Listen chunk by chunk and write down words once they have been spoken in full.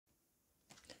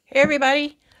Hey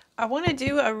everybody, I want to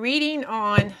do a reading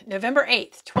on November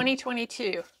 8th,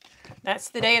 2022. That's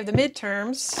the day of the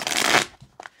midterms.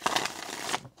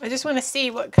 I just want to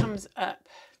see what comes up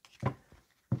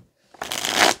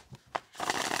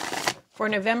for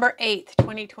November 8th,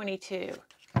 2022.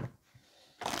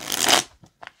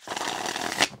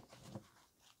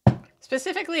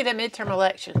 Specifically the midterm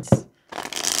elections.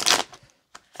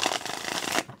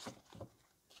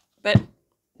 But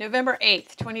November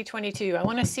 8th, 2022, I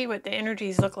want to see what the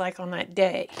energies look like on that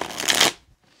day.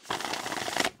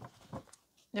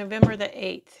 November the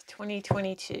 8th,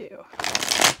 2022.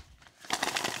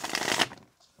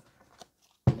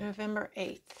 November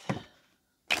 8th,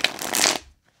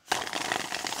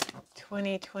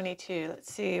 2022.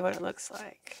 Let's see what it looks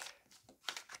like.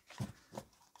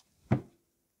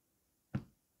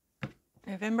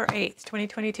 November 8th,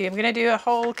 2022. I'm going to do a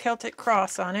whole Celtic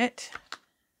cross on it.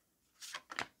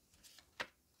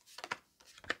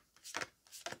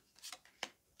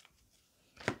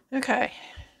 Okay,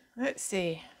 let's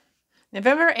see.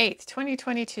 November 8th,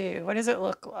 2022. What does it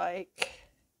look like?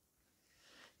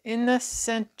 In the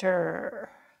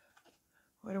center,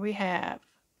 what do we have?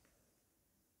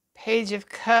 Page of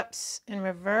Cups in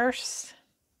reverse.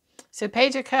 So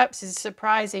Page of Cups is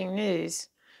surprising news,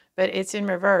 but it's in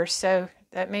reverse. So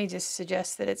that may just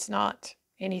suggest that it's not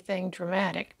anything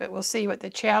dramatic, but we'll see what the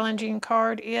challenging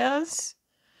card is.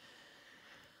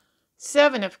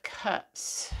 Seven of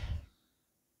Cups.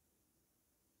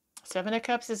 Seven of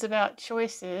Cups is about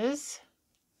choices.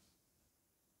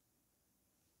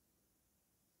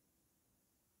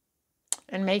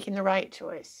 And making the right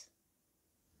choice.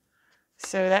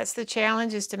 So that's the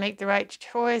challenge, is to make the right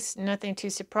choice. Nothing too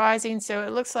surprising. So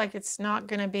it looks like it's not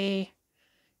going to be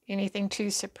anything too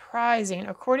surprising,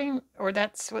 or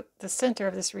that's what the center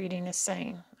of this reading is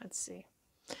saying. Let's see.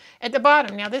 At the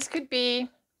bottom, now this could be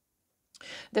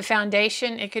the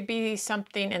foundation. It could be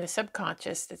something in the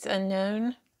subconscious that's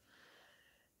unknown.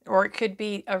 Or it could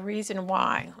be a reason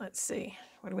why. Let's see.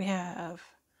 What do we have?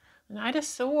 Knight of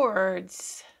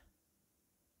Swords.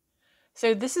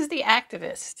 So this is the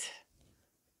activist.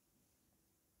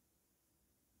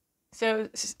 So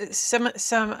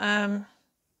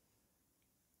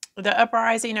the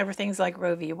uprising over things like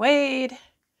Roe v. Wade.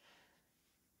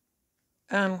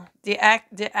 The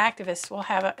activists will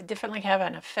definitely have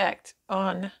an effect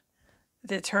on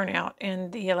the turnout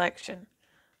in the election.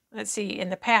 Let's see, in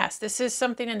the past. This is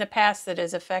something in the past that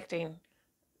is affecting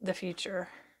the future.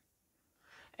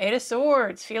 Eight of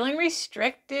Swords, feeling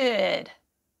restricted.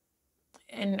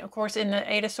 And of course, in the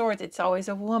Eight of Swords, it's always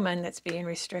a woman that's being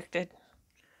restricted.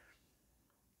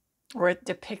 Or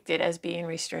depicted as being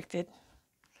restricted.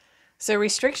 So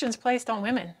restrictions placed on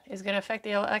women is going to affect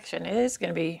the election. It is going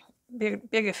to be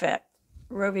big effect.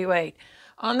 Roe v. Wade.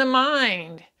 On the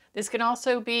mind, this can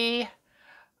also be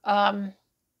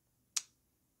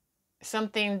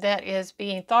something that is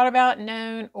being thought about,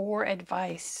 known, or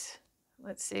advice.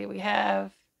 Let's see, what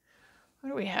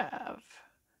do we have?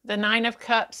 The Nine of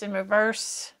Cups in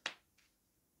reverse.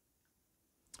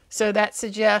 So that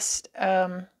suggests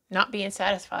not being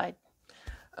satisfied.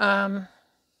 Or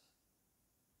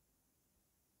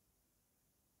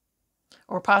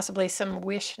possibly some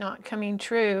wish not coming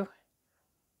true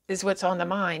is what's on the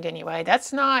mind anyway.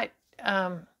 That's not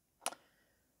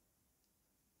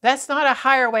a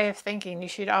higher way of thinking. You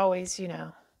should always,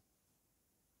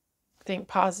 think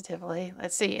positively.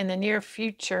 Let's see, in the near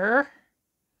future,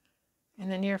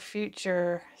 November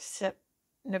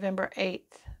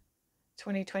 8th,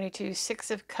 2022, Six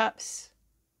of Cups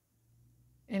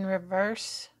in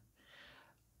reverse.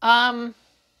 So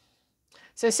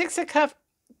Six of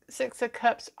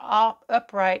Cups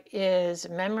upright is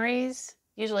memories,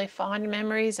 usually fond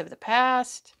memories of the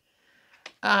past.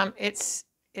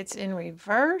 It's in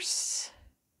reverse.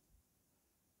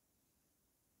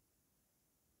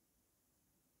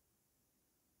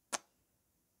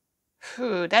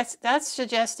 That's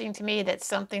suggesting to me that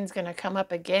something's going to come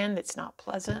up again that's not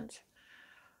pleasant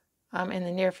in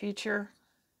the near future.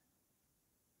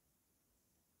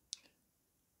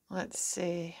 Let's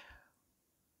see.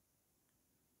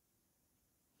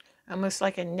 Almost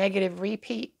like a negative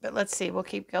repeat, but let's see. We'll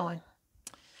keep going.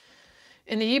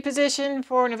 In the U position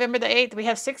for November the 8th, we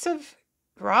have Six of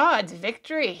Rods,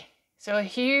 victory. So a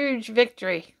huge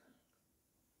victory.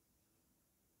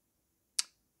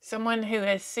 Someone who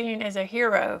is seen as a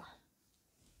hero.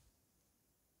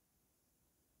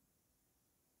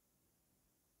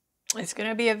 It's going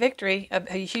to be a victory,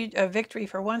 a victory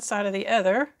for one side or the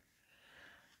other.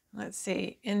 Let's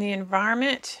see. In the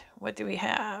environment, what do we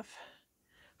have?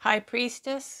 High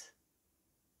Priestess.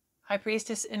 High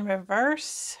Priestess in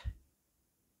reverse.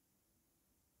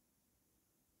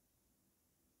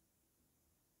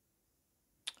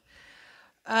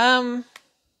 High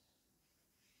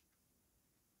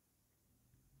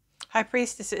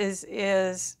Priestess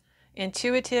is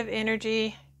intuitive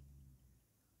energy.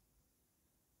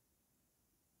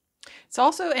 It's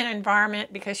also an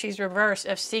environment, because she's reversed,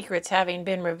 of secrets having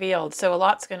been revealed. So a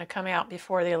lot's going to come out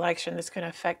before the election that's going to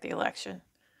affect the election.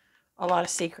 A lot of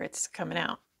secrets coming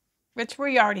out, which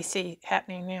we already see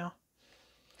happening now.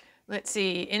 Let's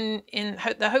see, in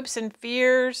the hopes and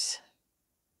fears,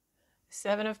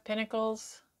 Seven of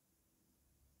Pentacles,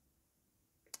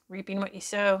 reaping what you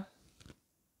sow.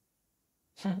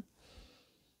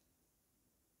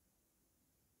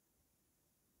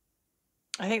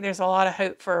 I think there's a lot of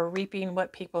hope for reaping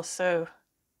what people sow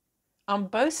on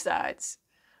both sides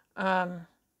of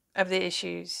the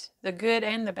issues, the good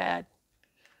and the bad.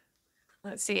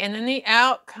 Let's see. And then the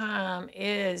outcome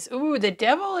is, ooh, the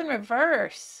Devil in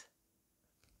reverse.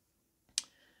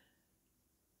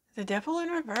 The Devil in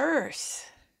reverse.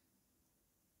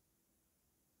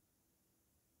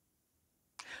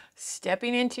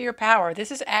 Stepping into your power.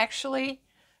 This is actually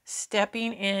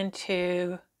stepping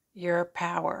into your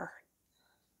power.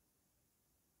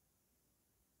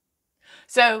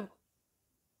 So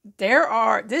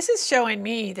this is showing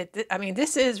me that,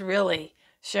 this is really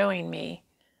showing me,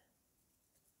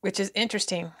 which is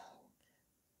interesting,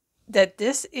 that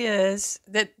this is,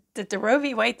 that the Roe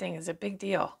v. Wade thing is a big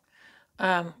deal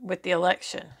with the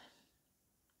election.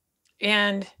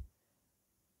 And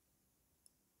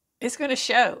it's going to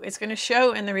show. It's going to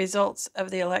show in the results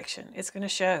of the election. It's going to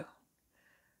show.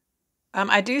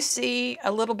 I do see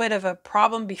a little bit of a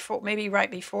problem before, maybe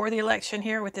right before the election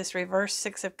here, with this reverse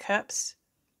Six of Cups.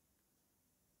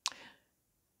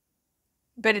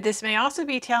 But this may also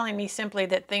be telling me simply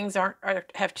that things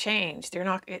have changed. They're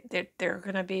not. They're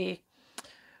going to be.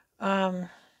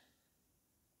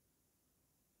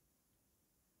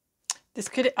 This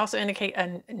could also indicate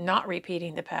a not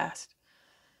repeating the past.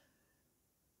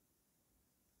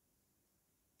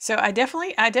 So I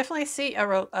definitely see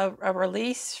a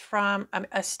release from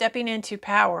a stepping into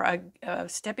power, a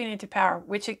stepping into power,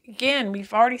 which again,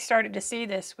 we've already started to see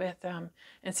this with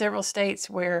in several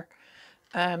states where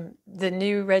the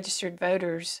new registered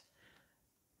voters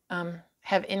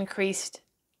have increased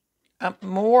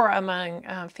more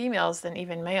among females than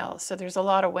even males. So there's a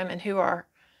lot of women who are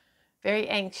very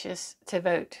anxious to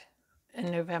vote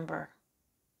in November.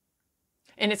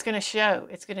 And it's going to show.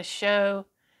 It's going to show.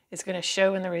 It's going to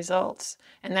show in the results.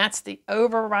 And that's the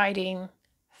overriding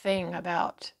thing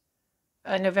about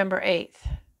November 8th,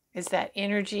 is that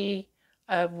energy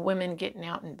of women getting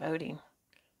out and voting.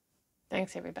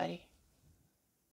 Thanks, everybody.